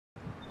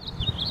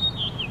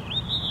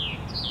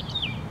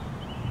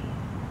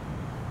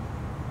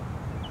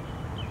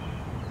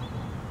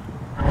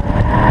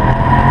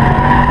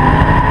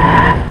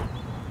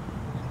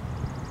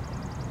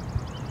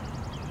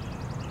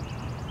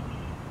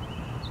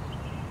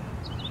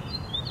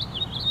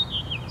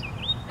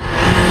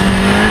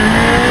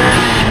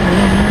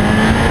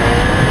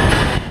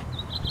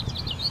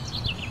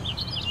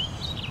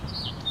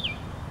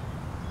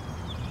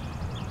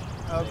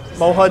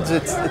MOHUD's,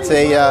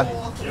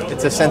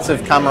 it's a sense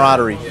of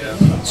camaraderie.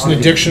 It's an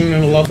addiction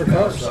and a love for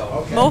cars.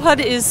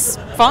 MOHUD is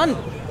fun.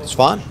 It's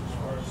fun.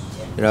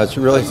 You know, it's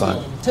really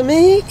fun. To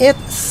me,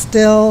 it's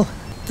still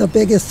the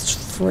biggest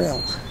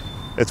thrill.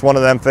 It's one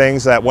of them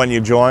things that when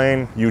you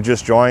join, you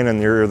just join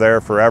and you're there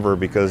forever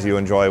because you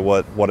enjoy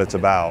what it's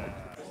about.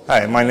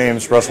 Hi, my name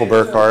is Russell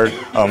Burkhardt.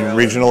 I'm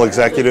Regional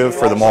Executive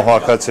for the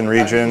Mohawk-Hudson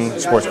Region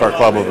Sports Car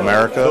Club of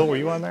America. Bill, were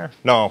you on there?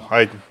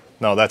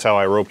 No, that's how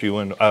I roped you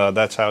in.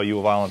 That's how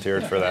you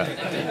volunteered for that.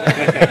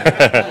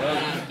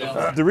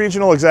 The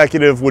Regional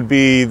Executive would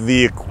be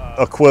the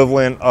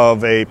equivalent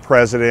of a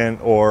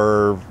president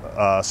or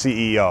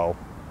CEO.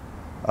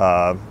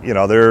 You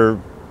know, they're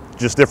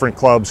just different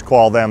clubs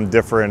call them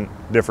different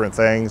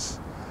things.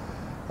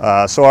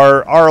 So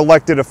our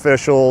elected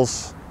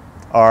officials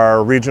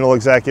are regional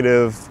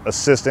executive,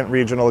 assistant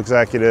regional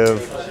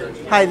executive.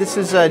 Hi, this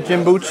is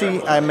Jim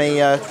Bucci. I'm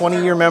a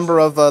 20-year member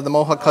of the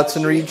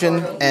Mohawk-Hudson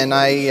region, and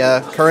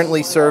I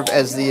currently serve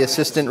as the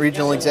assistant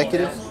regional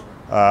executive.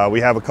 We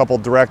have a couple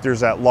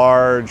directors at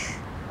large,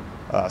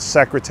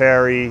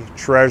 secretary,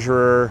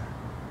 treasurer,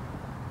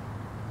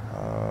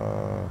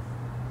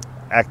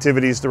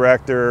 activities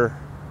director.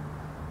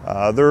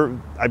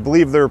 I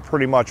believe they're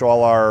pretty much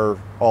all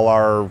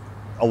our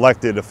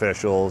elected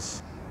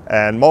officials.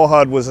 And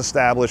MOHUD was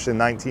established in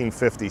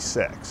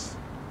 1956.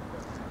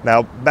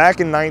 Now, back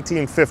in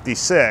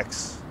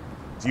 1956,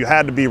 you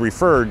had to be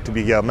referred to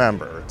be a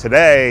member.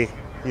 Today,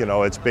 you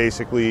know, it's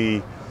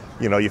basically,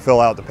 you know, you fill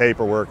out the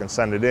paperwork and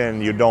send it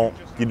in. You don't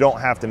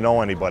have to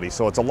know anybody.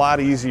 So it's a lot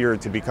easier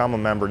to become a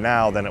member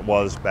now than it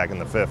was back in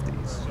the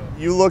 50s.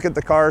 You look at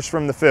the cars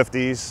from the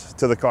 50s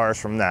to the cars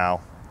from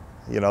now.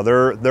 You know,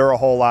 they're a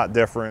whole lot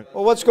different.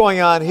 Well, what's going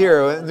on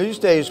here, these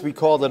days we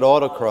called it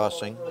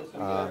autocrossing,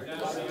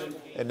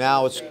 and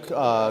now it's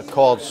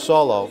called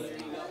solo.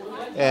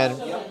 And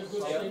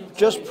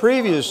just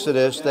previous to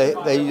this, they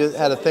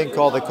had a thing they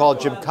called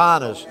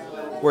gymkhanas,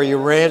 where you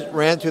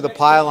ran through the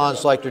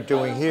pylons like they're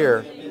doing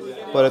here,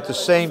 but at the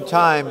same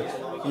time,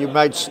 you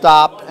might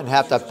stop and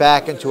have to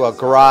back into a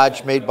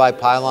garage made by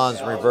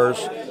pylons in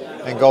reverse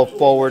and go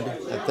forward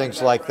and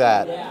things like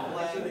that.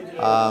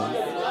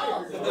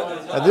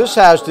 And this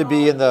has to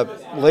be in the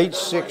late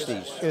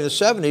 60s. In the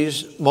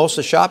 70s, most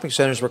of the shopping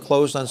centers were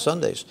closed on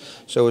Sundays,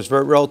 so it was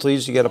relatively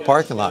easy to get a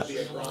parking lot.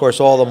 Of course,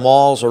 all the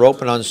malls are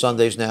open on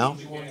Sundays now,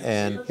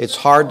 and it's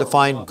hard to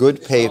find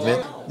good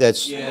pavement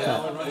that's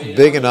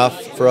big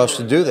enough for us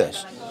to do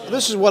this.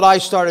 This is what I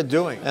started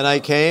doing, and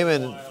I came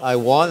and I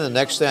won, and the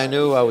next thing I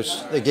knew,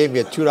 they gave me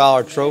a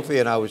 $2 trophy,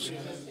 and I was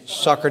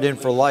suckered in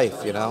for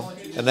life, you know.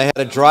 And they had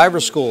a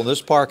driver's school in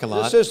this parking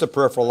lot. This is the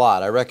peripheral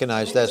lot. I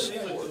recognize that's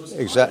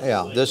exactly,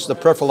 yeah. This is the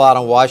peripheral lot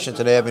on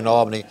Washington Avenue in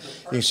Albany.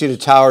 You can see the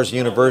Towers of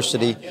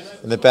University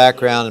in the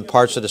background and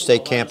parts of the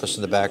state campus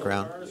in the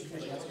background.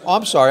 Oh,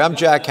 I'm sorry, I'm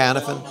Jack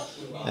Hannafin,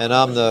 and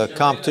I'm the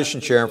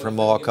competition chairman for the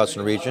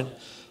Mohawk-Hudson region,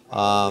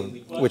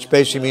 which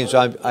basically means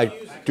I'm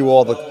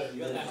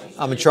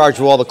in charge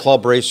of all the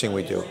club racing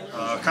we do.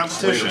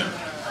 Competition.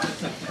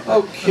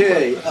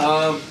 Okay,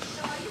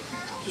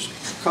 just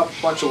a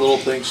bunch of little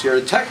things here.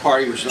 The tech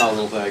party, which is not a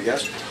little thing, I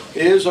guess,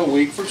 is a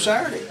week from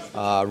Saturday.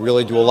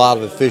 Really do a lot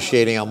of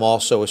officiating. I'm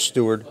also a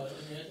steward,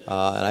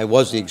 and I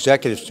was the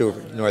executive steward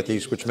for the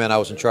Northeast, which meant I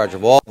was in charge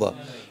of all the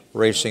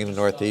racing in the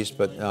Northeast,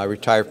 but I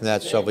retired from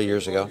that several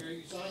years ago.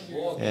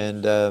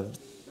 And you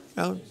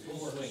know,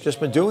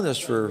 just been doing this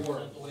for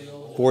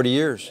 40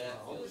 years.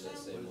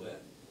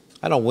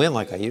 I don't win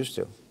like I used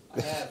to.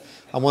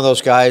 I'm one of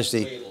those guys,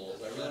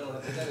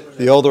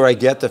 the older I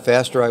get, the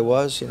faster I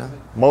was, you know.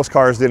 Most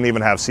cars didn't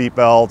even have seat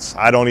belts.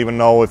 I don't even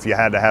know if you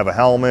had to have a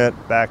helmet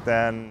back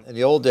then. In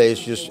the old days,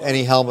 just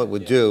any helmet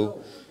would do.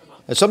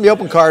 And some of the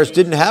open cars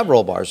didn't have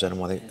roll bars in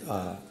them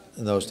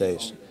in those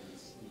days.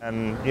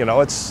 And, you know,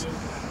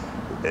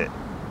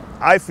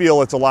 I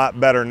feel it's a lot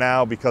better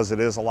now because it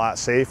is a lot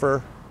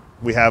safer.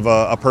 We have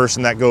a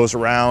person that goes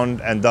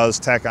around and does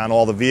tech on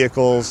all the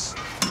vehicles.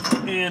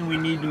 And we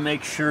need to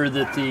make sure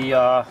that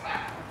the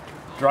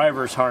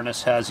driver's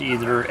harness has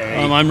either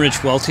a... I'm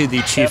Rich Welty,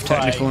 the Chief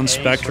Technical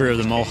Inspector of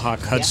the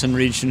Mohawk-Hudson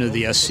region of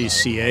the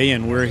SCCA,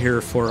 and we're here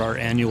for our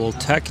annual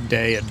Tech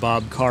Day at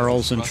Bob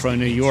Carl's in Troy,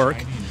 New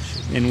York.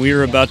 And we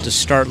are about to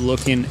start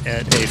looking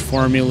at a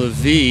Formula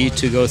V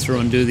to go through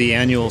and do the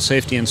annual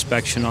safety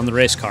inspection on the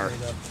race car.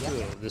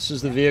 This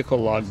is the vehicle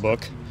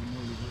logbook.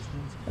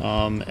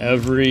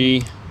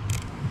 Every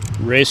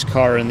race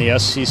car in the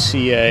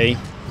SCCA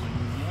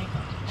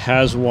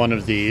has one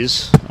of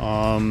these.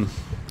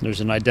 There's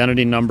an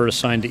identity number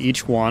assigned to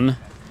each one,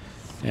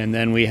 and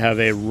then we have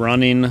a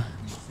running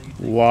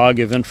log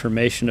of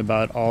information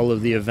about all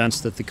of the events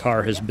that the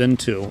car has been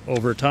to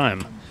over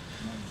time.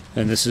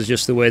 And this is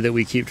just the way that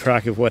we keep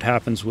track of what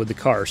happens with the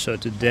car. So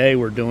today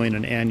we're doing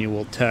an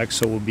annual tech,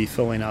 so we'll be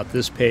filling out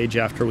this page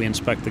after we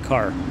inspect the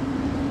car.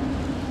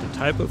 The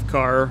type of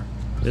car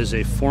is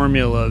a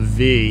Formula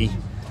V.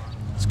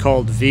 It's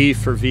called V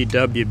for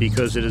VW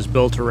because it is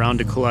built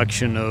around a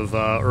collection of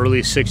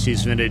early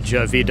 60s vintage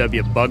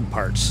VW bug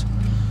parts.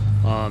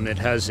 It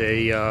has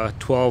a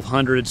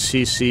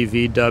 1200cc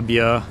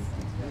VW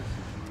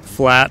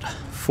flat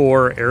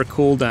 4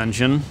 air-cooled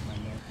engine.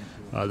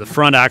 The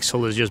front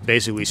axle is just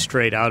basically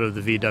straight out of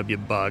the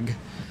VW Bug,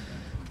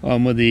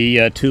 with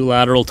the 2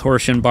 lateral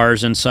torsion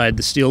bars inside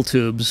the steel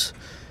tubes.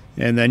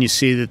 And then you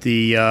see that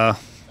the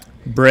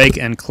brake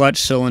and clutch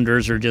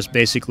cylinders are just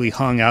basically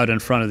hung out in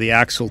front of the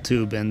axle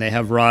tube, and they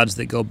have rods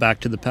that go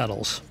back to the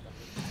pedals.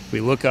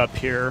 We look up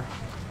here,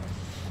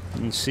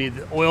 you can see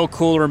the oil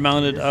cooler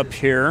mounted up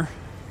here,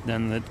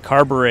 then the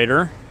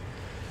carburetor.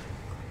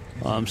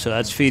 So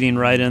that's feeding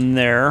right in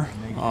there.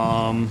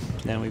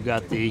 Then we've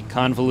got the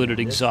convoluted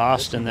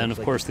exhaust, and then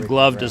of course the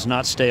glove does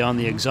not stay on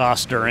the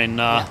exhaust during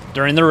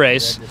the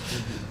race.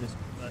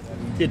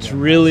 It's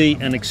really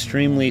an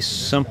extremely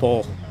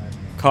simple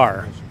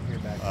car.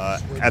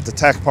 At the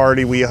tech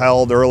party we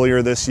held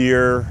earlier this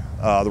year,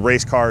 the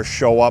race cars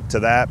show up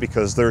to that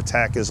because their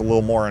tech is a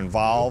little more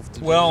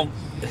involved. Well,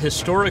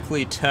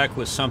 historically tech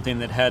was something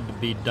that had to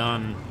be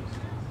done,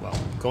 well,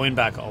 going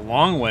back a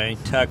long way,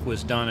 tech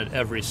was done at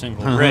every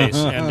single race,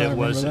 and it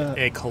was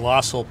a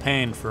colossal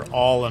pain for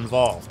all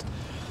involved.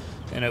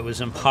 And it was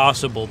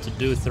impossible to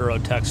do thorough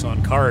techs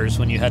on cars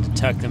when you had to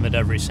tech them at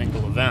every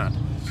single event.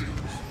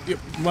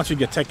 Once you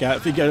get tech out,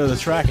 if you get to the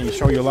track and you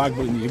show your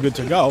logbook and you're good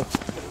to go,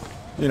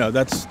 you know,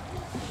 that's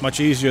much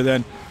easier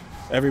than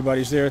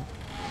everybody's there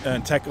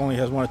and tech only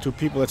has 1 or 2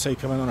 people, let's say,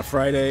 come in on a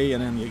Friday,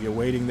 and then you're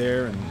waiting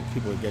there and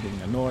people are getting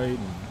annoyed.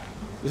 And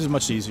this is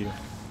much easier,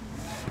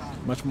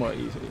 much more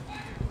easy.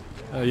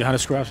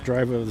 Johannes Graf's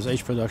driver of this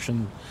H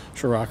production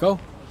Scirocco,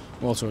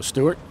 also a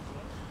Stewart,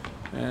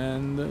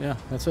 and yeah,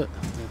 that's it.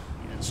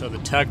 And so the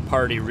tech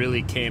party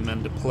really came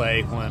into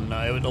play when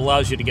it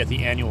allows you to get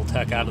the annual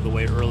tech out of the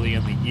way early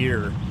in the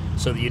year,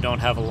 so that you don't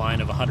have a line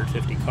of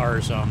 150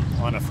 cars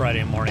on a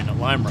Friday morning at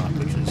Lime Rock,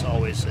 which is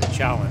always a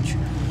challenge.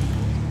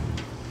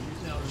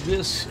 Now,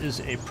 this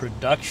is a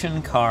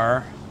production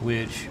car,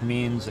 which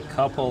means a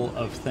couple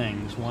of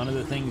things. One of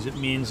the things it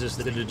means is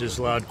that it has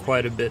allowed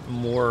quite a bit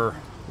more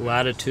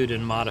latitude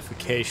and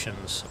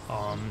modifications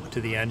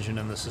to the engine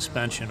and the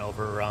suspension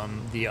over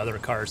the other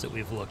cars that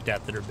we've looked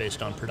at that are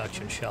based on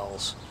production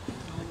shells.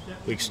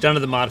 The extent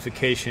of the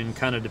modification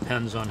kind of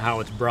depends on how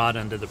it's brought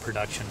into the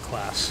production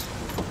class.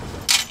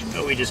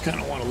 So we just kind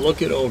of want to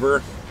look it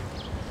over.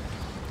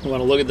 We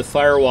want to look at the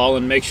firewall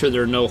and make sure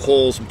there are no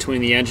holes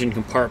between the engine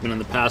compartment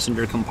and the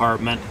passenger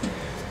compartment.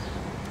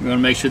 We want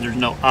to make sure there's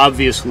no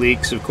obvious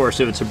leaks. Of course,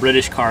 if it's a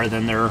British car,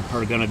 then there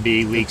are going to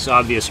be leaks,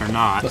 obvious or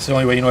not. That's the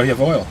only way you know you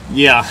have oil.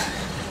 Yeah.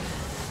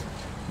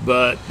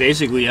 But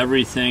basically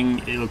everything,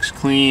 it looks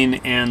clean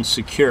and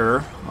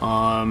secure.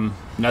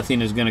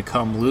 Nothing is going to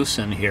come loose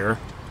in here.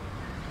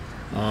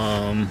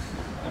 And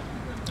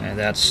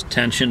that's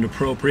tensioned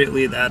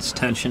appropriately. That's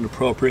tensioned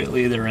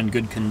appropriately. They're in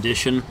good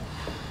condition.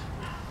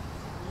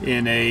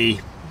 In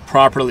a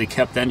properly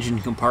kept engine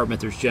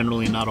compartment, there's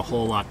generally not a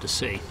whole lot to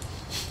see.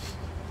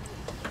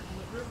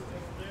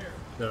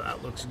 So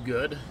that looks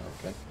good.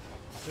 Okay.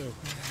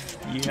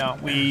 Yeah,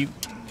 we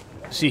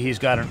see he's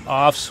got an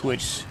off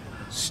switch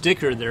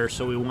sticker there,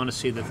 so we want to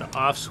see that the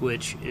off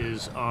switch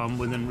is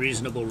within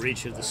reasonable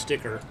reach of the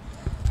sticker.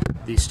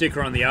 The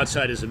sticker on the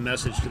outside is a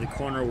message to the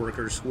corner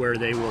workers where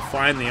they will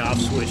find the off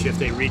switch if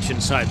they reach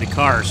inside the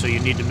car, so you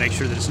need to make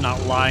sure that it's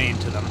not lying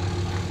to them.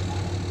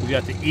 We've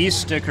got the E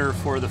sticker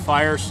for the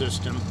fire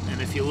system,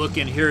 and if you look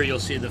in here, you'll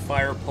see the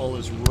fire pole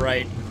is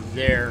right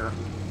there.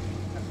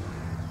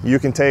 You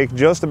can take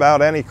just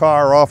about any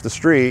car off the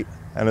street,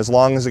 and as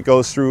long as it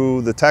goes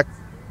through the tech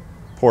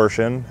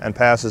portion and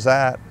passes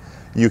that,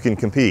 you can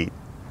compete.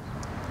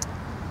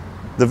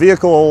 The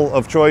vehicle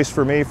of choice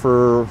for me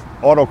for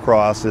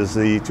autocross is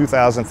the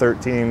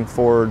 2013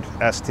 Ford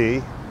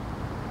ST.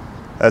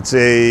 That's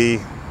a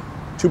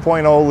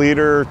 2.0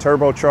 liter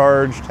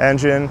turbocharged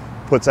engine,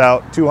 puts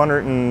out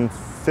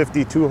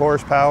 252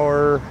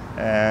 horsepower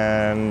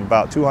and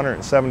about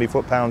 270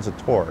 foot-pounds of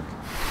torque.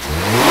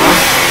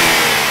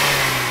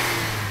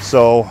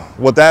 So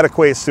what that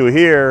equates to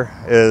here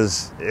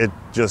is it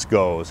just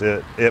goes.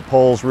 It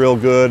pulls real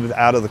good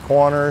out of the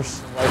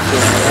corners.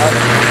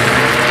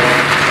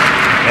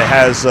 It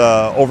has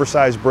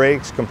oversized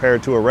brakes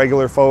compared to a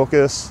regular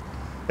Focus.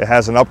 It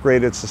has an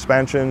upgraded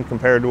suspension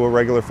compared to a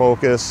regular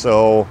Focus.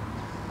 So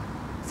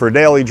for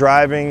daily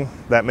driving,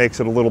 that makes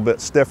it a little bit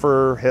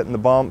stiffer hitting the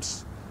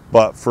bumps.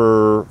 But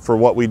for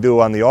what we do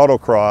on the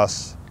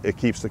autocross, it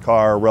keeps the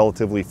car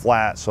relatively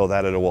flat so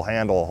that it will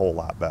handle a whole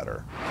lot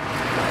better.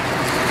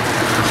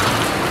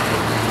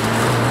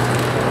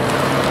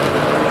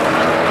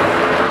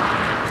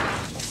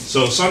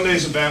 So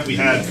Sunday's event, we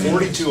had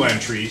 42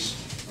 entries.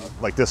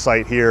 Like this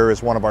site here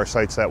is one of our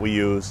sites that we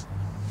use.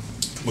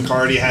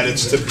 McCarty had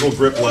its typical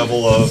grip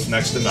level of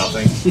next to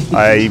nothing.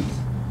 I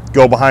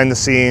go behind the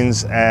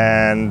scenes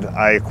and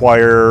I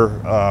acquire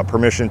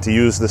permission to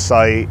use the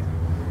site,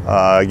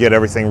 get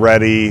everything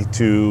ready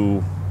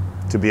to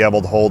be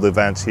able to hold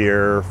events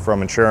here,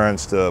 from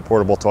insurance to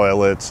portable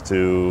toilets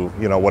to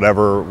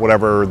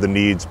whatever the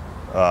needs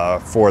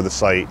for the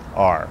site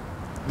are.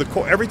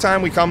 Every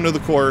time we come to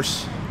the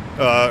course,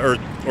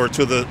 or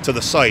to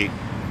the site.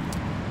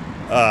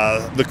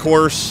 The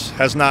course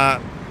has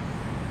not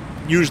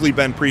usually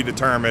been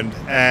predetermined,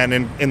 and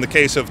in the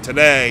case of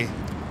today,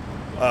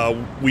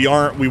 we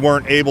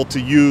weren't able to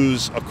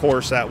use a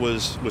course that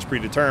was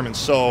predetermined,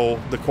 so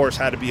the course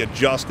had to be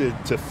adjusted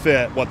to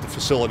fit what the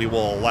facility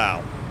will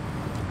allow.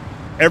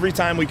 Every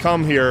time we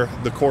come here,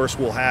 the course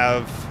will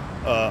have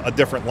a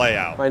different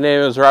layout. My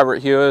name is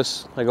Robert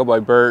Hewis. I go by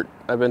Bert.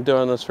 I've been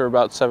doing this for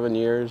about 7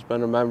 years.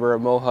 Been a member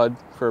of MOHUD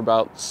for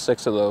about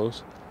 6 of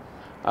those.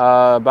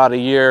 About a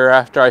year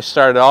after I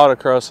started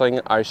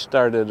autocrossing, I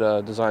started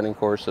designing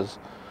courses.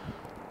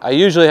 I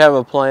usually have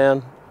a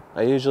plan.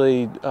 I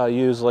usually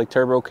use like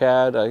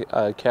TurboCAD,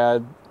 a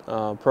CAD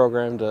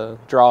program to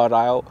draw it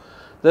out.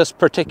 This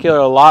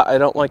particular lot, I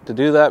don't like to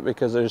do that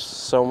because there's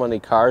so many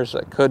cars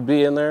that could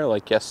be in there,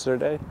 like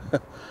yesterday.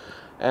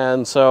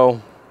 And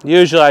so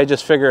usually I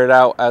just figure it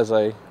out as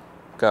I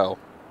go.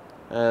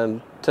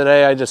 And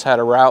today I just had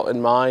a route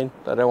in mind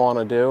that I want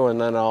to do, and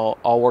then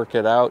I'll work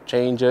it out,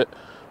 change it,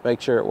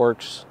 make sure it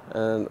works.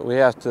 And we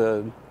have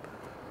to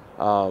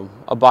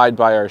abide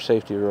by our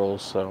safety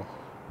rules, so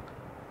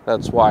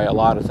that's why a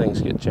lot of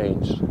things get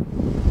changed.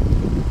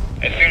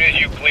 As soon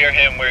as you clear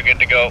him, we're good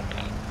to go.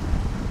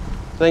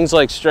 Things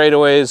like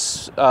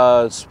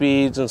straightaways,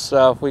 speeds and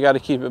stuff, we got to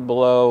keep it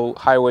below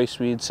highway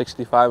speed,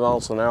 65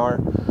 miles an hour.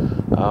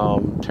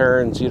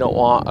 Turns, you don't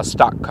want a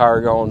stock car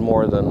going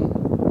more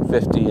than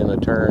 50 in a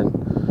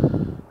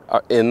turn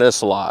in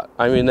this lot.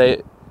 I mean,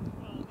 the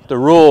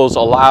rules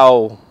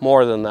allow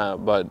more than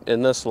that, but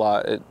in this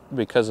lot,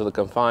 because of the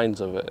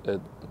confines of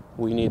it,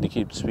 we need to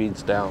keep the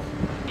speeds down.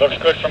 Looks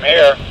good from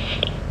here.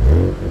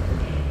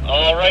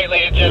 All right,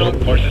 ladies and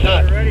gentlemen, course is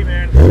hot. Ready,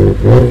 man.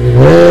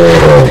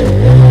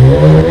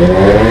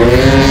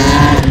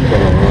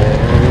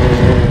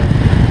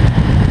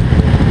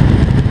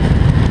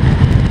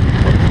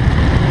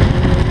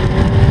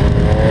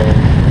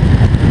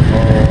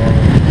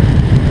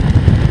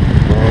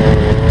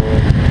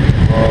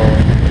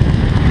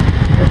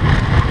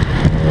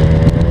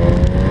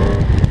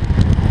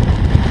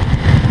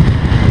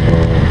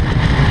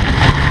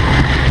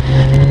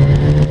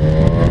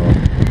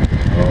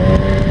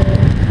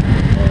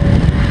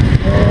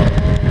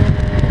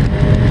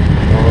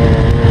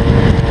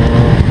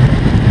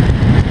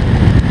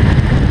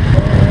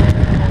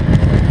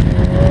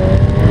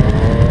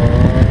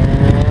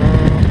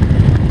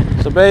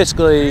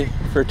 Basically,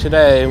 for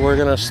today, we're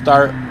going to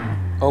start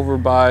over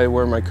by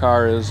where my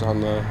car is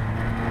on the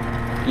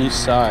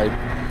east side.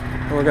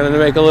 And we're going to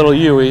make a little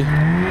U-ey. And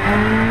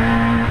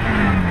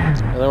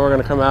then we're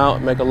going to come out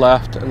and make a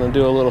left and then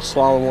do a little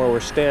slalom where we're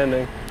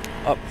standing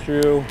up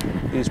through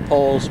these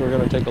poles. We're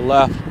going to take a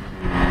left.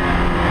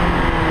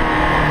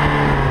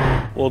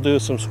 We'll do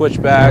some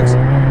switchbacks.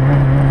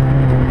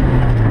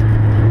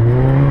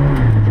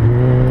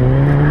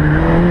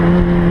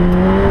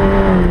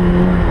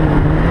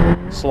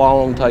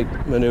 Slalom type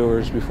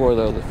maneuvers before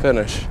the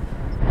finish.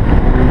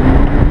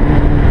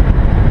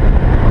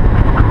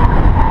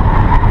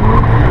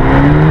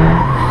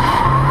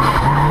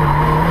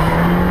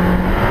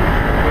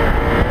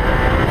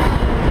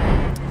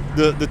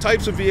 The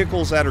types of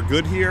vehicles that are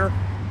good here,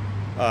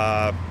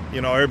 you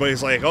know,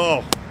 everybody's like,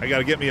 oh, I got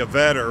to get me a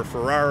Vet or a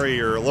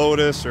Ferrari or a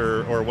Lotus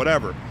or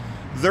whatever.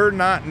 They're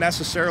not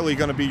necessarily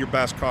going to be your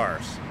best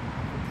cars.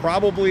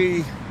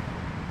 Probably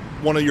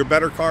one of your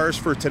better cars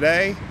for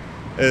today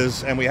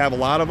is, and we have a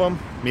lot of them,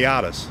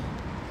 Miatas.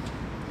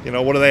 You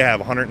know, what do they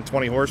have,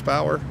 120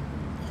 horsepower?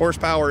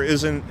 Horsepower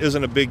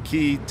isn't a big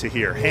key to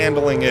here.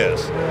 Handling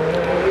is.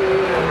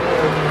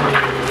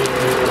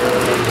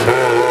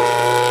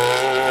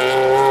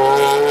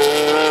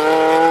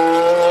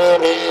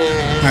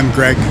 I'm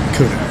Greg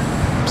Kuda,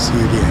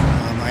 CUDA.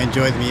 I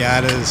enjoy the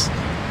Miatas.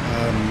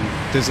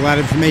 There's a lot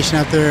of information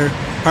out there.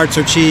 Parts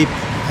are cheap.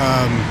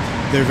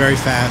 They're very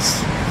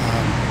fast.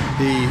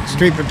 The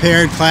street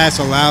prepared class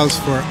allows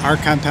for our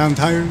compound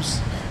tires,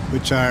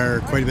 which are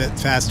quite a bit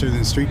faster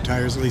than street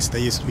tires. At least they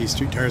used to be.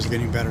 Street tires are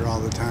getting better all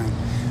the time.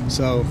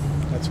 So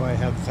that's why I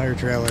have the tire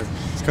trailer.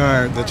 This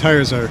car, the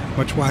tires are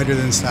much wider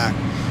than stock.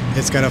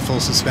 It's got a full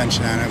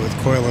suspension on it with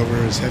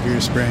coilovers, heavier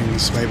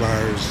springs, sway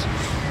bars,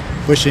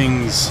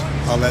 bushings,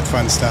 all that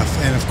fun stuff.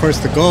 And of course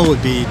the goal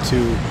would be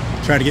to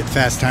try to get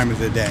fast time of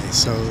the day.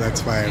 So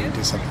that's why I would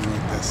do something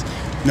like this.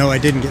 No, I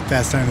didn't get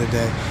fast time of the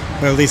day,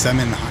 but at least I'm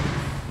in the hunt.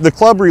 The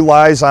club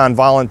relies on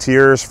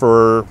volunteers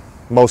for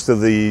most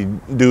of the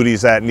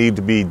duties that need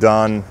to be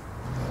done.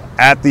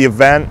 At the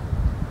event,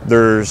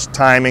 there's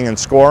timing and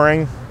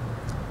scoring.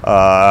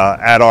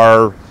 At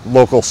our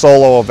local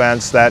solo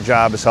events, that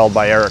job is held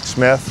by Eric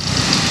Smith.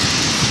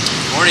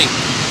 Good morning.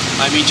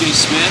 I'm E.J.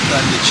 Smith.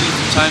 I'm the Chief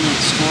of Timing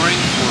and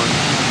Scoring for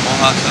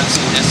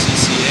Mohawk-Hudson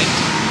SCCA.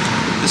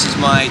 This is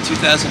my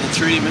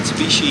 2003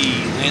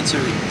 Mitsubishi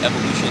Lancer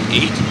Evolution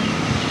 8.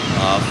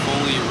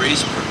 Fully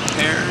race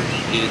prepared.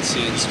 It's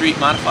in street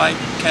modified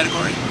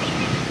category,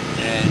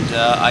 and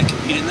I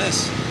compete in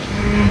this.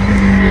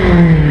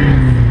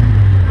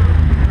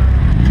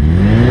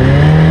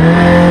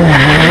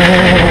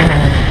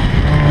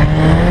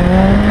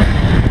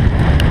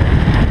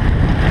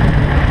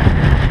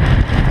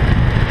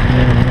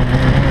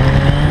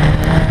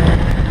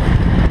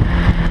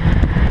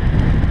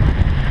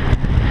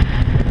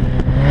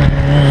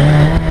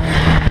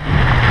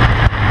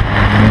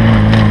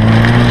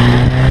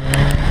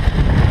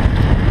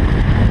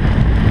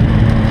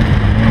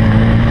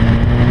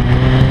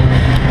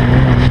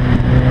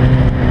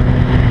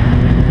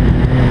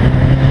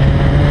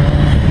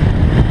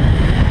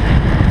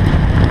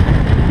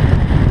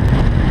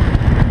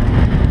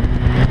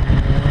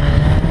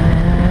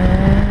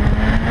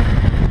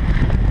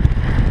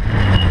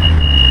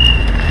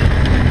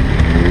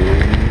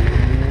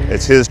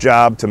 his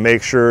job to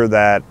make sure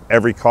that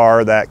every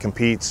car that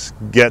competes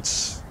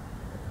gets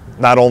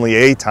not only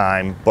a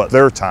time, but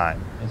their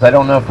time. I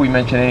don't know if we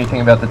mentioned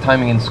anything about the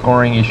timing and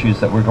scoring issues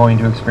that we're going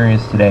to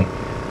experience today.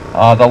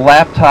 The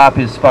laptop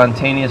is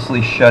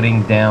spontaneously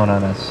shutting down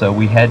on us, so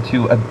we had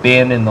to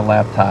abandon the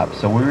laptop.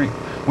 So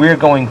we are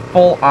going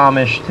full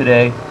Amish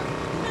today.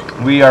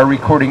 We are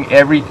recording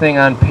everything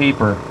on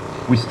paper.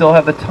 We still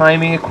have the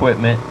timing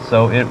equipment,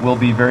 so it will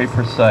be very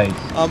precise.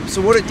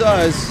 So what it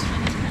does,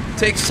 it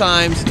takes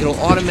times, it'll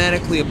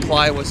automatically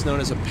apply what's known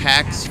as a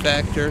PAX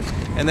factor,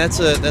 and that's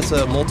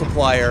a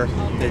multiplier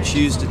that's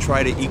used to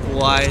try to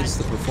equalize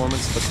the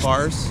performance of the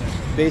cars.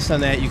 Based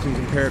on that, you can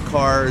compare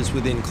cars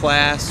within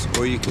class,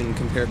 or you can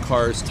compare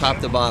cars top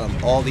to bottom,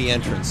 all the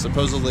entrants.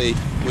 Supposedly,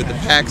 with the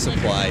PAX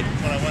applied,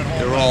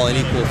 they're all on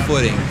equal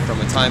footing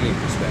from a timing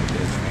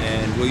perspective.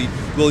 And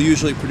we'll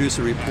usually produce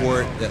a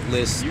report that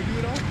lists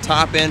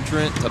top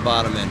entrant to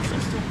bottom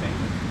entrant.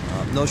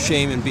 No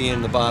shame in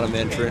being the bottom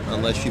entrant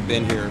unless you've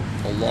been here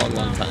a long,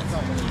 long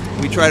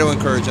time. We try to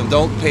encourage them.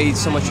 Don't pay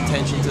so much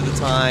attention to the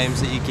times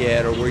that you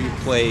get or where you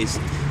place.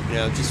 You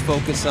know, just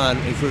focus on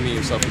improving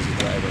yourself as a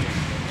driver.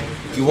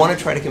 You want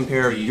to try to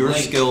compare your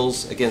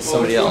skills against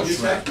somebody else,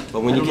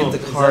 but when you get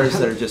the cars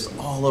that are just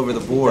all over the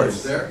board,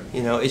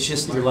 you know, it's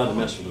just, you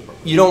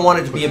don't want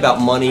it to be about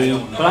money or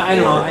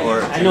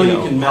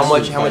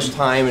how much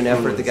time and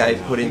effort the guy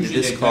put into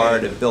this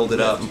car to build it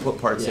up and put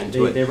parts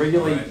into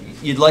it.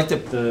 You'd like to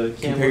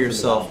compare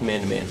yourself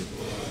man to man,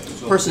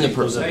 person to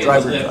person,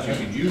 driver to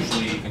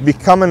driver.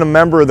 Becoming a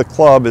member of the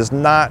club is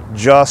not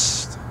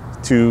just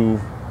to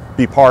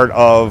be part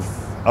of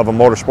a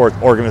motorsport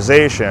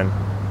organization,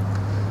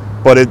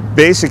 but it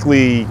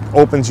basically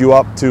opens you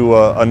up to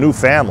a new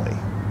family.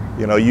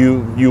 You know,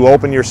 you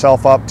open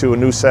yourself up to a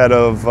new set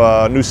of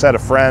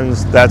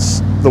friends. That's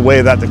the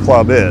way that the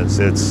club is.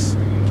 It's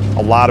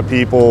a lot of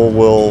people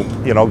will,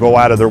 you know, go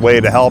out of their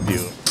way to help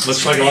you.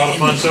 Looks like a lot of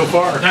fun so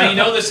far. Now you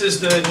know this is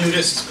the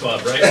nudists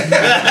club, right?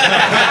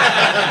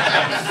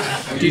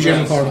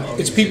 DJ McCardle.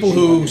 It's people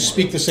who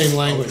speak the same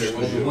language.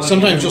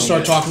 Sometimes you'll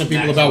start talking to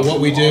people about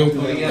what we do,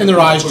 and their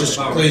eyes just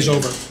glaze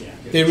over.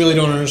 They really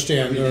don't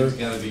understand. Or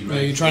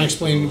you try and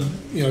explain,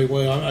 you know,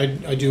 well,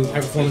 I do high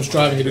performance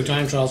driving, I do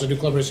time trials, I do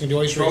club racing, I do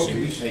ice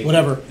racing,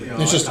 whatever.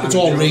 And it's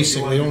all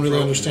racing. They don't really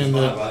understand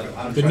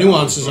the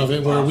nuances of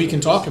it. Where we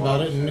can talk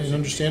about it and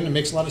understand. It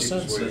makes a lot of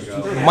sense.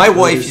 My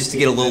wife used to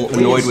get a little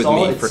annoyed with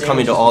me for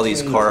coming to all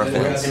these car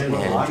events,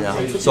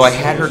 and so I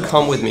had her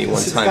come with me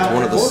one time to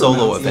one of the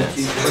solo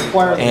events.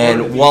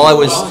 And while I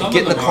was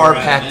getting the car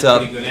packed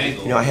up,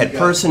 you know, I had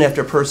person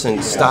after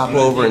person stop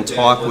over and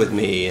talk with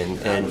me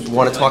and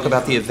want to talk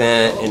about the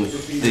event and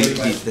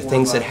the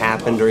things that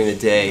happened during the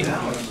day.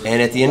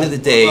 And at the end of the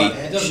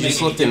day, she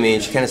just looked at me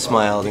and she kind of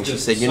smiled and she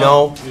said, you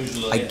know,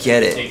 I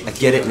get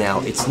it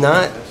now. It's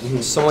not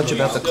so much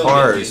about the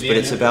cars, but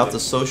it's about the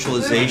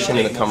socialization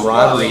and the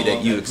camaraderie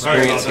that you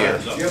experience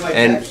here.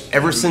 And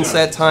ever since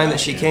that time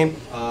that she came,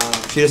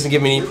 she doesn't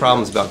give me any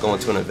problems about going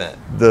to an event.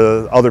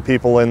 The other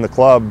people in the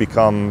club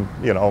become,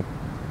 you know,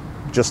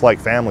 just like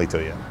family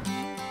to you.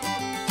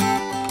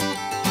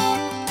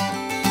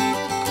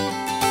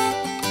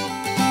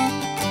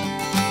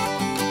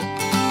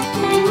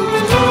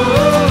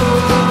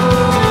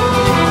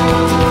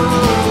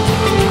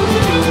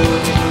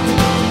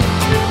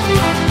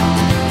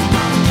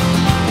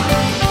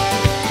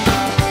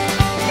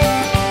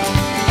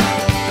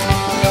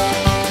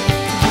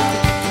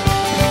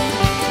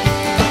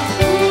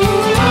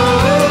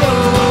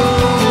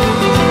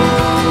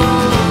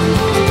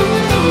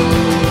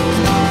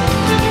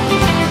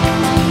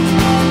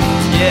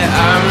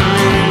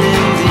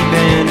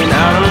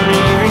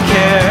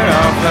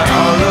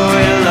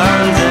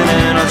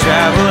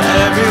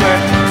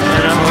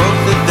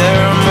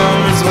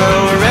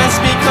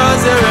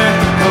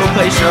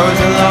 Shows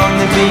along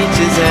the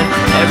beaches and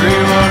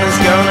everyone is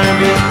gonna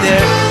be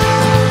there.